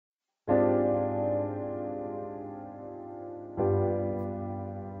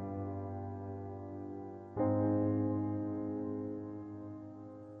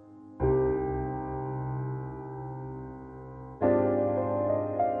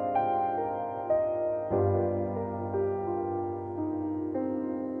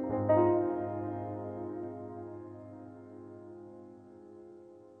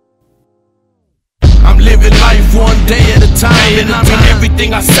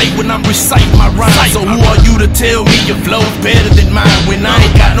everything I say when I'm reciting my rhyme. So who are you to tell me your flow's better than mine? When I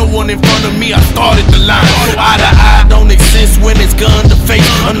ain't got no one in front of me, I started the line. Eye to eye don't exist when it's gun to face.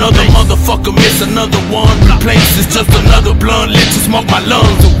 Another motherfucker miss, another one replace. It's just another blunt lit to smoke my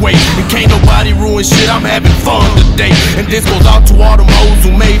lungs away. And can't nobody ruin shit, I'm having fun today. And this goes out to all them hoes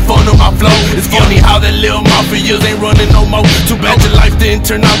who made fun of my flow. It's funny how that little mafias ain't running no more. Too bad your life didn't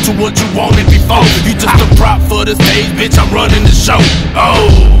turn out to what you wanted before. You just a prop for the stage, bitch, I'm running the show. Oh,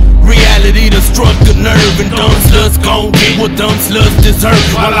 reality done struck a nerve, and dumb sluts gon' get what dumb sluts deserve.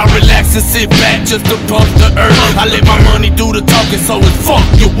 While I relax and sit back just to puff the earth, I let my money do the talking, so it's fuck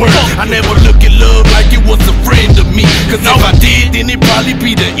your word. I never look at love like it was a friend of me, cause if I did, then it'd probably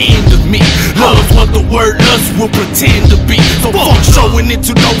be the end of me. Love's what the word lust will pretend to be, so fuck showing it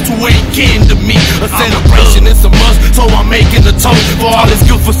to those who ain't kin to me. A celebration is a must, so I'm making a toast for all this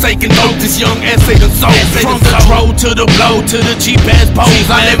good forsaken dope, this young essay the soul. From the dro to the blow to the cheap ass pose,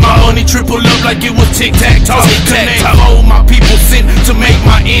 I let my money triple up like it was tic-tac-toe. Connect fold, my people sent to make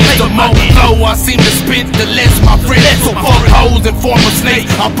my ends. The more flow I seem to spend, the less my friends. So fuck hoes and former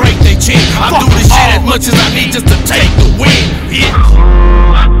snakes, I'll break they chin. I do this shit as much as I need just to take the win. Yeah.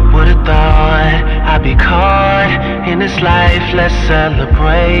 Who would've thought I'd be caught in this life? Let's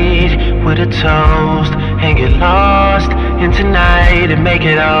celebrate with a toast and get lost in tonight and make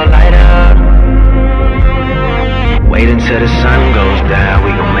it all light up. Wait until the sun goes down,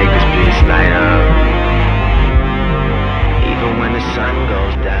 we gon' make this bitch light up. Even when the sun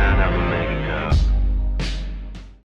goes down,